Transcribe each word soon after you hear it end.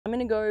I'm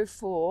gonna go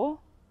for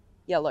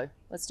yellow.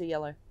 Let's do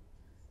yellow.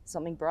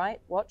 Something bright,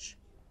 watch.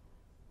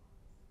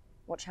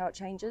 Watch how it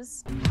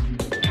changes.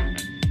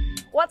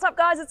 What's up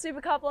guys, it's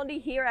Supercar Blondie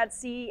here at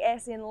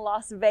CES in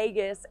Las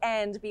Vegas,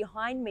 and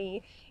behind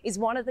me is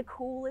one of the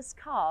coolest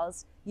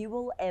cars you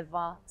will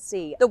ever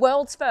see. The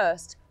world's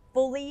first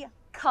fully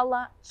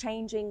color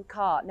changing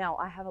car. Now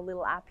I have a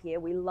little app here.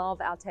 We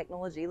love our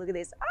technology. Look at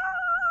this.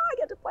 I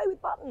get to play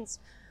with buttons.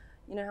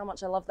 You know how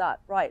much I love that,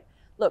 right?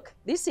 Look,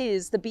 this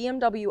is the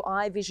BMW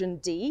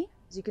iVision D.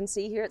 As you can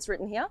see here, it's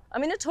written here.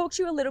 I'm going to talk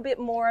to you a little bit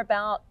more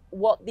about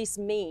what this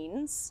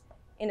means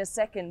in a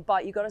second,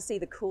 but you got to see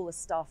the coolest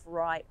stuff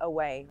right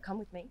away. Come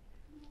with me.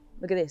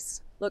 Look at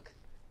this. Look,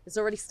 it's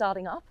already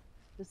starting up.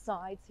 The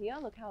sides here,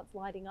 look how it's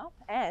lighting up.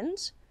 And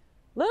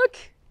look,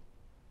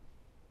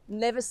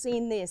 never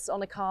seen this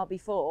on a car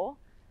before.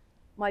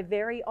 My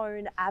very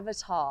own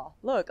avatar.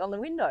 Look, on the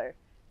window, it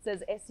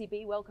says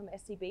SCB, welcome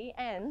SCB.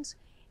 And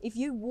if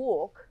you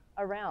walk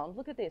around,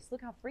 look at this,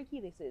 look how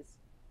freaky this is.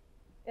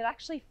 It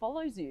actually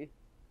follows you.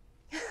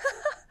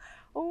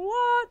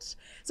 What?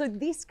 So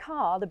this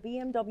car, the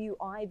BMW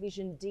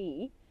iVision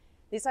D,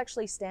 this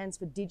actually stands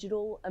for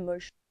Digital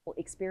Emotional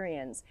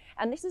Experience.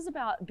 And this is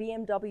about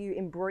BMW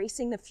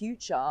embracing the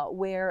future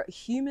where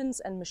humans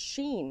and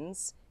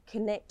machines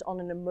connect on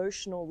an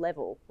emotional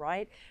level,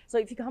 right? So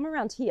if you come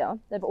around here,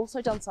 they've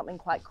also done something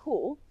quite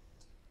cool.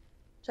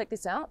 Check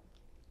this out.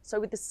 So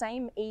with the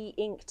same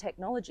e-ink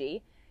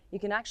technology, you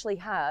can actually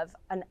have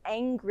an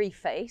angry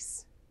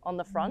face on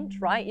the front,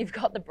 right? You've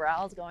got the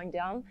brows going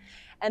down,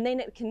 and then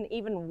it can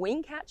even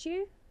wink at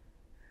you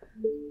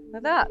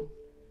like that.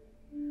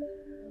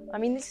 I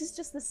mean, this is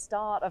just the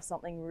start of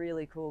something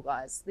really cool,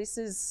 guys. This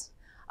is,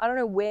 I don't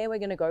know where we're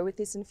gonna go with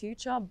this in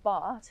future,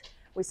 but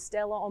with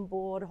Stella on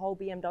board, whole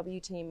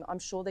BMW team, I'm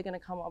sure they're gonna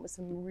come up with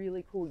some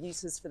really cool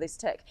uses for this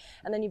tech.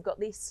 And then you've got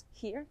this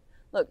here.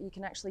 Look, you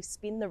can actually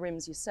spin the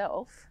rims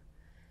yourself,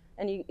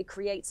 and it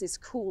creates this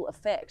cool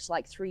effect,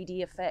 like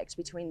 3D effect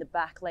between the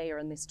back layer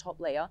and this top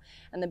layer.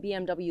 And the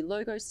BMW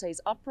logo stays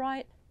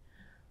upright.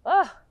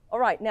 Ah, all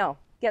right, now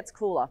gets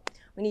cooler.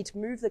 We need to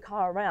move the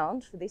car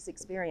around for this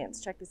experience.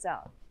 Check this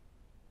out.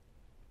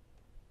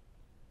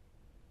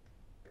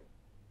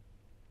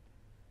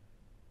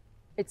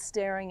 It's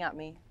staring at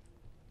me.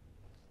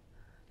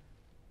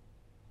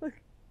 Look.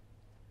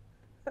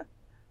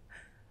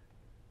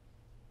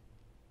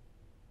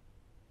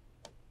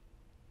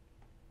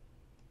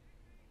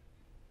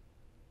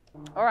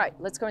 All right,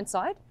 let's go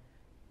inside.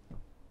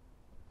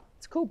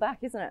 It's cool back,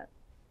 isn't it?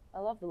 I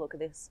love the look of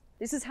this.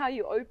 This is how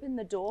you open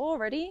the door,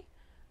 ready?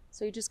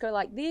 So you just go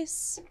like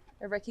this,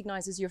 it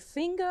recognizes your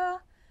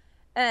finger,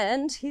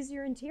 and here's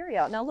your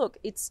interior. Now look,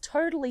 it's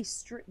totally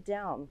stripped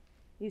down.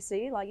 You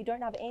see, like you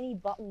don't have any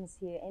buttons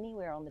here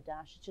anywhere on the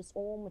dash, it's just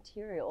all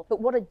material.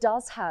 But what it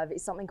does have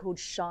is something called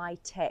Shy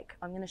Tech.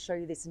 I'm gonna show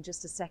you this in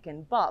just a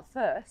second, but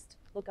first,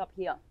 look up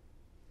here.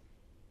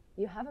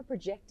 You have a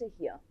projector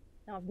here.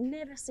 Now, I've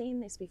never seen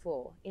this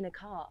before in a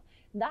car.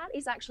 That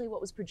is actually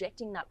what was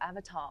projecting that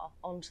avatar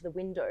onto the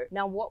window.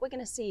 Now, what we're going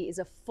to see is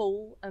a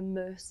full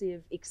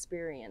immersive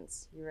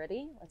experience. You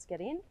ready? Let's get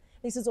in.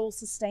 This is all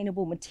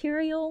sustainable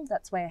material.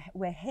 That's where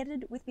we're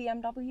headed with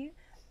BMW.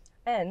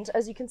 And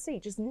as you can see,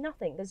 just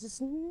nothing. There's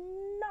just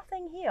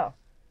nothing here.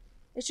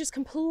 It's just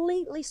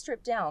completely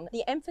stripped down.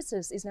 The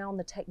emphasis is now on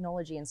the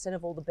technology instead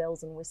of all the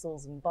bells and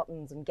whistles and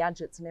buttons and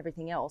gadgets and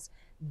everything else.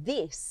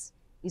 This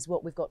is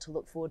what we've got to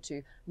look forward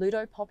to.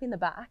 Ludo, pop in the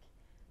back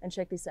and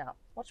check this out.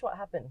 Watch what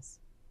happens.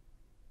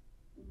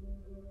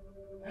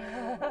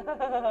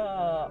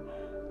 Ah,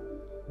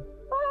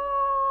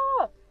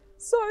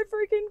 so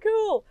freaking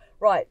cool.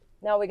 Right,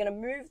 now we're gonna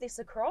move this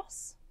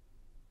across.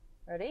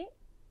 Ready?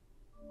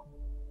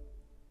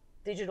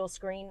 Digital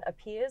screen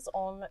appears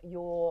on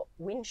your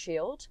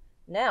windshield.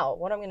 Now,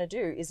 what I'm gonna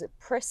do is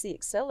press the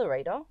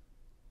accelerator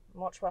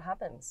and watch what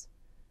happens.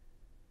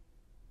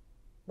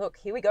 Look,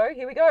 here we go,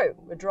 here we go.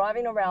 We're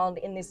driving around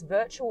in this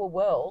virtual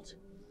world.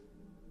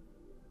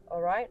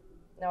 All right,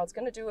 now it's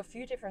gonna do a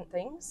few different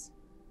things.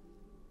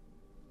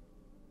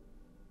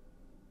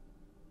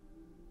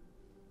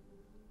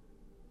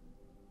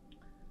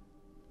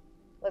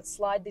 Let's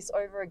slide this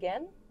over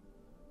again.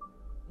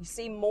 You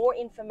see more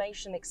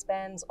information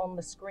expands on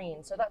the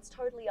screen. So that's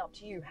totally up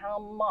to you how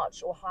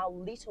much or how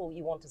little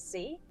you want to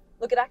see.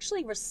 Look, it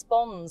actually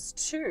responds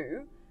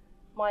to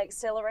my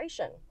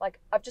acceleration. Like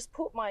I've just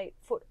put my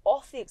foot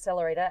off the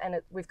accelerator and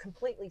we've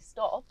completely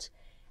stopped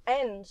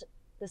and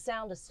the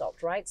sound has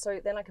stopped, right?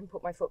 So then I can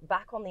put my foot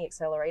back on the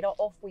accelerator,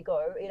 off we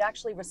go. It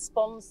actually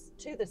responds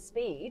to the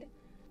speed.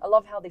 I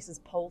love how this is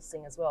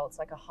pulsing as well. It's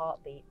like a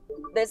heartbeat.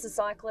 There's the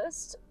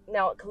cyclist.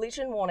 Now,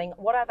 collision warning,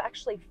 what I've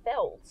actually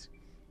felt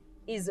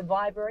is a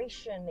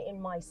vibration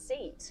in my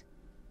seat.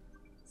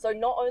 So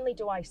not only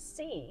do I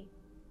see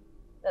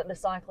that the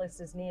cyclist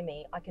is near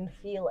me, I can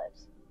feel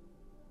it.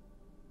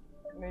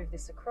 Move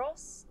this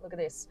across. Look at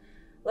this.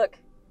 Look,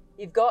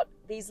 you've got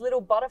these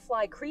little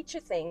butterfly creature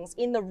things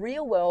in the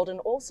real world and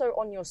also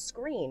on your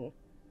screen.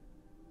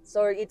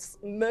 So it's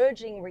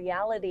merging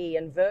reality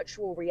and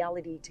virtual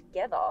reality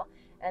together.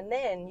 And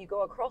then you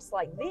go across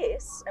like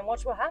this and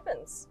watch what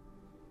happens.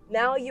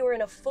 Now you're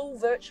in a full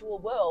virtual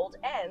world,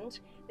 and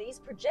these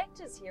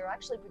projectors here are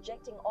actually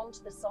projecting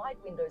onto the side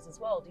windows as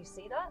well. Do you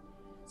see that?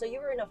 So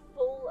you're in a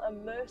full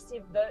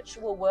immersive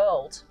virtual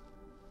world.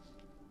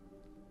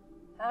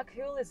 How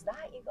cool is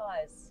that, you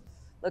guys?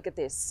 Look at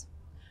this.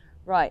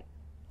 Right,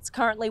 it's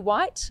currently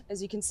white,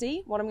 as you can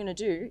see. What I'm gonna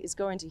do is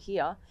go into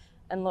here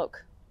and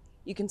look,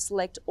 you can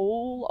select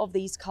all of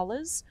these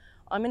colors.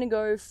 I'm gonna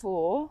go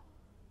for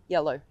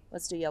yellow.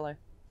 Let's do yellow.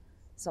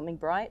 Something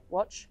bright,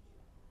 watch.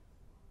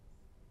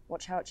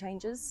 Watch how it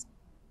changes.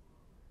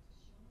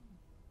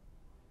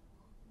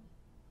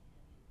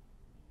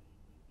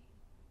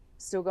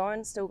 Still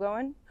going, still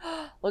going.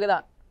 Look at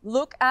that.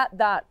 Look at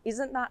that.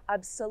 Isn't that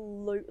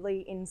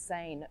absolutely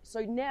insane?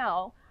 So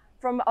now,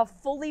 from a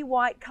fully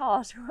white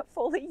car to a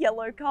fully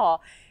yellow car,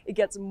 it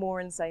gets more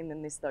insane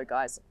than this though,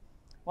 guys.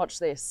 Watch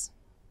this.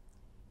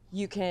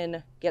 You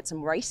can get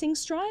some racing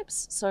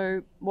stripes.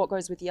 So what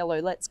goes with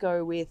yellow? Let's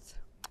go with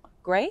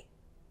gray.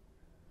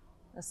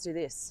 Let's do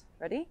this.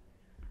 Ready?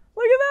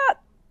 Look at that.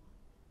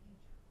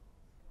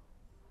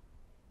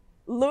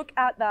 Look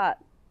at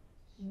that.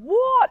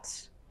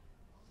 What?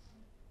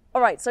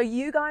 All right, so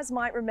you guys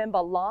might remember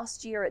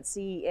last year at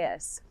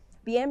CES,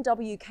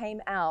 BMW came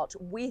out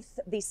with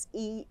this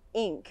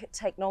e-ink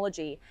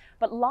technology.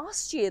 But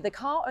last year, the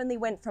car only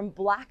went from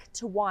black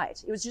to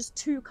white. It was just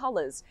two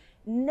colors.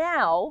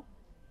 Now,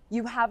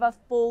 you have a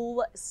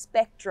full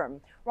spectrum.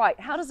 Right,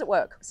 how does it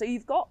work? So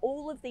you've got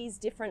all of these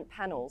different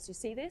panels. You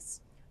see this?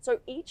 So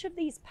each of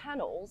these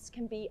panels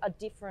can be a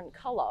different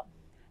color.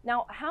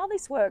 Now, how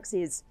this works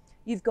is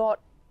you've got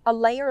a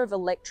layer of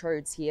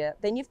electrodes here.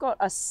 Then you've got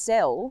a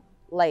cell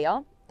layer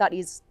that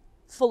is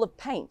full of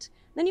paint.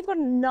 Then you've got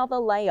another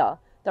layer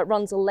that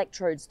runs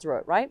electrodes through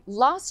it, right?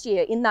 Last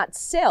year in that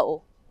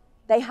cell,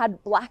 they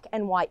had black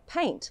and white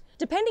paint.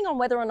 Depending on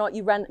whether or not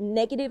you ran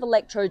negative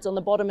electrodes on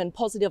the bottom and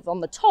positive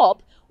on the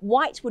top,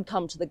 white would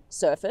come to the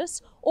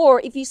surface.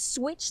 Or if you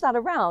switch that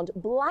around,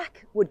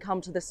 black would come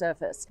to the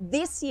surface.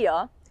 This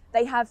year,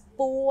 they have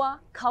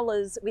 4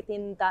 colors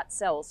within that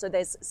cell. So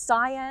there's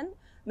cyan,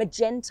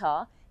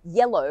 magenta,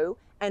 yellow,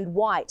 and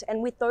white.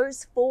 And with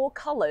those 4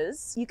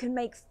 colors, you can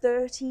make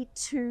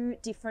 32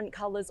 different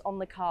colors on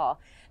the car.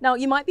 Now,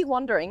 you might be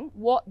wondering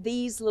what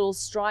these little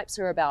stripes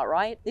are about,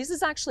 right? This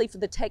is actually for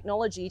the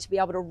technology to be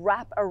able to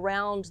wrap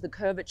around the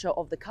curvature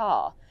of the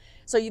car.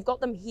 So you've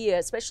got them here,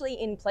 especially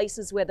in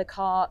places where the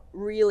car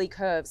really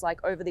curves,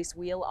 like over this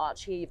wheel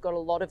arch here, you've got a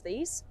lot of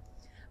these.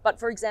 But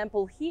for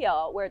example, here,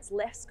 where it's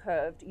less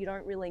curved, you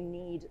don't really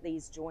need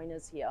these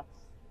joiners here.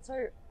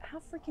 So how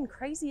freaking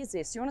crazy is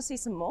this? You wanna see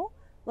some more?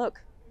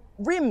 Look.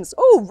 Rims,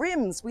 oh,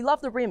 rims, we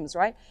love the rims,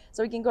 right?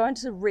 So we can go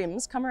into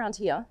rims, come around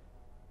here.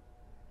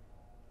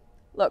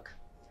 Look,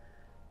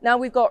 now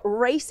we've got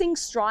racing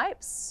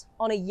stripes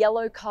on a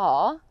yellow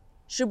car.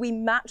 Should we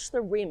match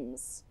the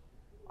rims?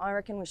 I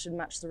reckon we should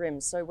match the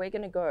rims. So we're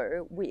gonna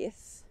go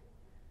with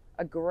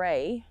a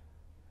gray.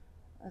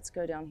 Let's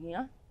go down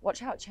here. Watch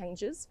how it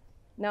changes.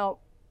 Now,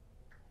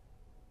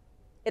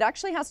 it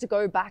actually has to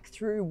go back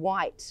through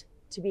white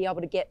to be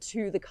able to get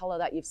to the color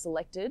that you've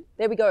selected.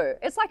 There we go.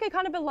 It's like a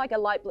kind of like a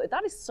light blue.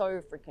 That is so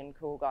freaking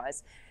cool,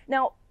 guys.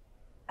 Now,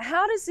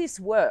 how does this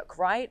work,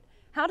 right?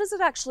 How does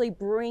it actually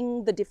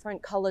bring the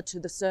different color to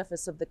the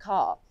surface of the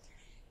car?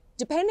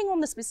 Depending on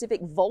the specific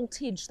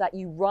voltage that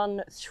you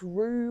run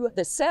through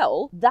the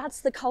cell, that's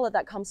the color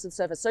that comes to the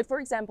surface. So for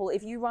example,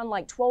 if you run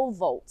like 12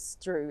 volts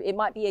through, it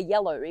might be a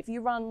yellow. If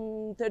you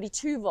run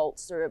 32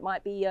 volts through, it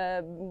might be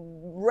a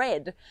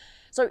red.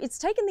 So it's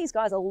taken these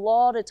guys a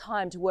lot of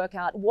time to work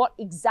out what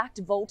exact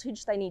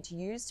voltage they need to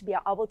use to be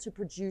able to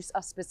produce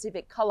a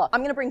specific color.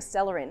 I'm gonna bring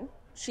Stella in.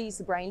 She's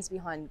the brains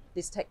behind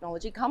this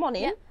technology. Come on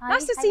in. Yeah,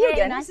 nice to see you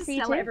again. Nice to see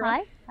you too.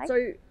 Hi. So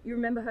you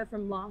remember her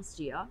from last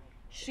year.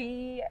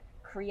 She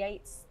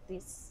creates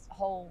this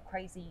whole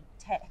crazy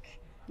tech.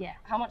 Yeah.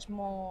 How much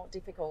more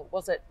difficult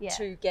was it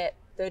to get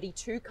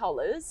 32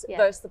 colors Yeah.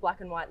 versus the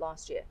black and white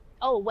last year?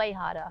 Oh, way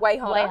harder. Way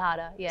harder? Way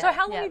harder, yeah. So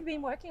how long have you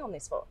been working on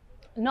this for?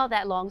 Not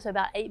that long, so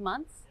about 8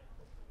 months.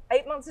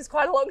 8 months is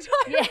quite a long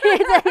time. Yeah,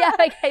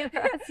 yeah, okay, for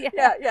us,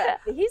 yeah. Yeah.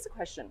 Here's a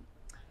question.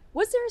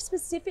 Was there a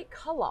specific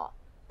color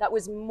that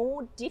was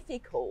more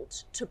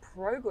difficult to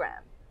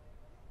program?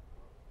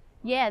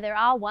 Yeah, there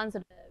are ones that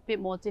are a bit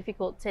more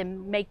difficult to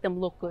make them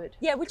look good.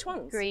 Yeah, which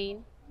ones?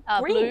 Green,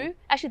 Green. blue.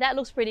 Actually, that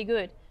looks pretty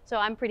good. So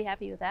I'm pretty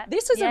happy with that.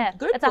 This is a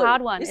good It's blue. a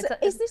hard one. Is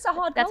this a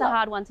hard That's color? a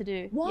hard one to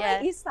do.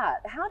 Why is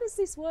that? How does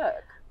this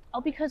work?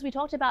 Oh, because we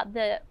talked about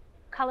the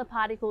color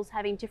particles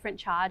having different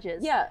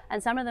charges. Yeah.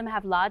 And some of them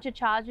have larger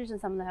charges and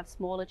some of them have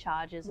smaller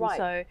charges. Right. And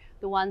so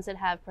the ones that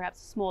have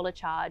perhaps a smaller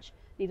charge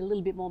need a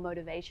little bit more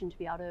motivation to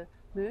be able to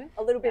move.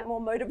 A little bit more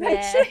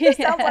motivation? Yeah.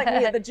 Sounds like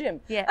me at the gym.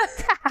 Yeah.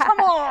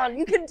 Come on,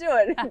 you can do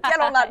it. Get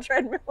on that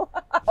treadmill.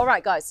 All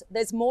right, guys,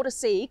 there's more to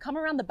see. Come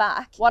around the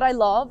back. What I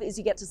love is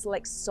you get to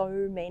select so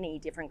many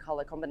different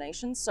color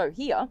combinations. So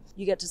here,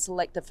 you get to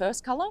select the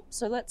first color.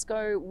 So let's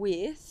go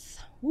with,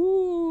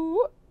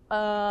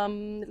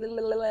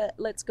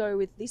 let's go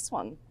with this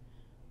one.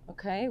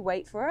 Okay,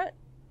 wait for it.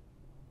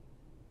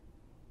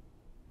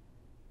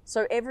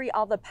 So every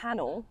other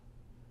panel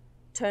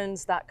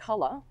turns that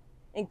color,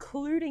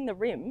 including the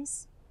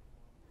rims.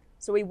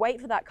 So we wait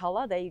for that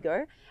color, there you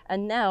go.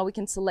 And now we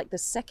can select the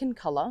second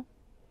color.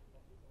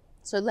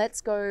 So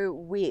let's go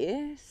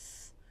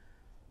with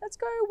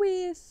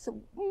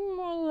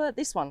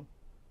this one.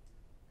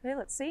 Okay,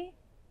 let's see.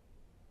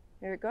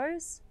 Here it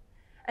goes.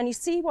 And you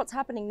see what's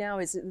happening now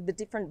is the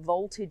different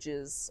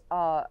voltages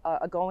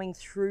are going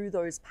through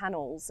those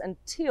panels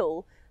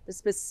until the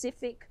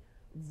specific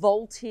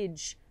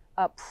voltage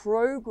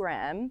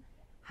program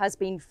has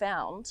been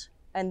found,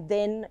 and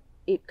then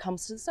it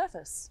comes to the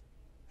surface.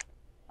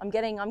 I'm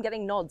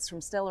getting nods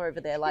from Stella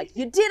over there like,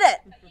 you did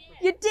it!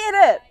 You did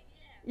it!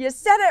 You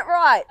said it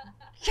right!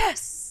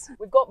 Yes!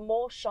 We've got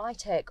more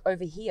ShyTech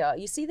over here.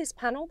 You see this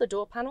panel, the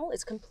door panel?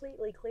 It's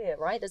completely clear,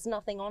 right? There's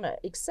nothing on it,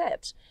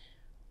 except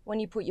when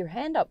you put your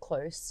hand up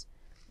close,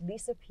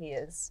 this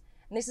appears.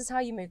 And this is how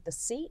you move the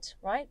seat,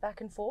 right? Back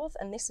and forth.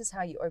 And this is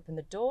how you open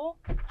the door.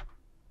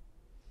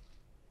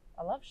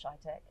 I love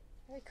ShyTech.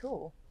 Very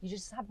cool. You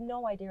just have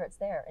no idea it's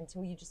there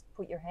until you just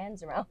put your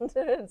hands around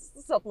it and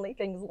suddenly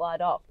things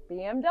light up.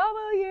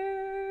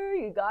 BMW,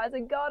 you guys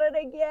have got it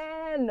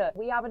again.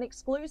 We have an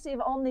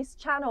exclusive on this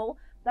channel.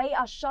 They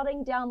are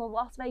shutting down the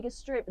Las Vegas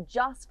Strip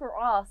just for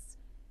us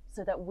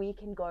so that we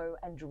can go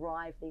and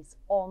drive this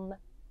on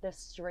the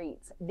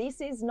streets. This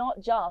is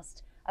not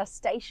just a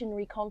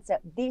stationary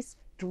concept. This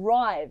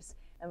drives,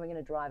 and we're going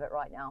to drive it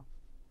right now.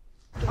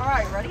 All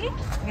right, ready?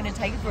 I'm going to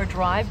take it for a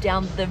drive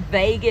down the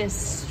Vegas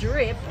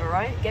Strip. All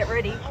right, get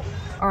ready.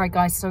 All right,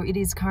 guys, so it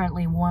is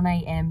currently 1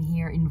 a.m.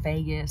 here in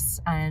Vegas,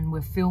 and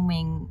we're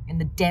filming in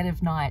the dead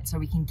of night so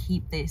we can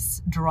keep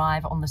this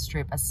drive on the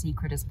Strip as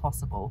secret as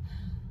possible.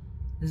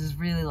 This is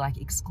really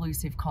like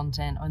exclusive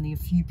content. Only a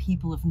few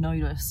people have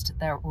noticed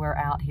that we're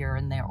out here,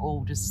 and they're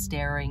all just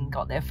staring,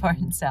 got their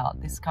phones out.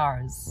 This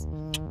car is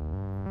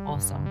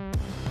awesome.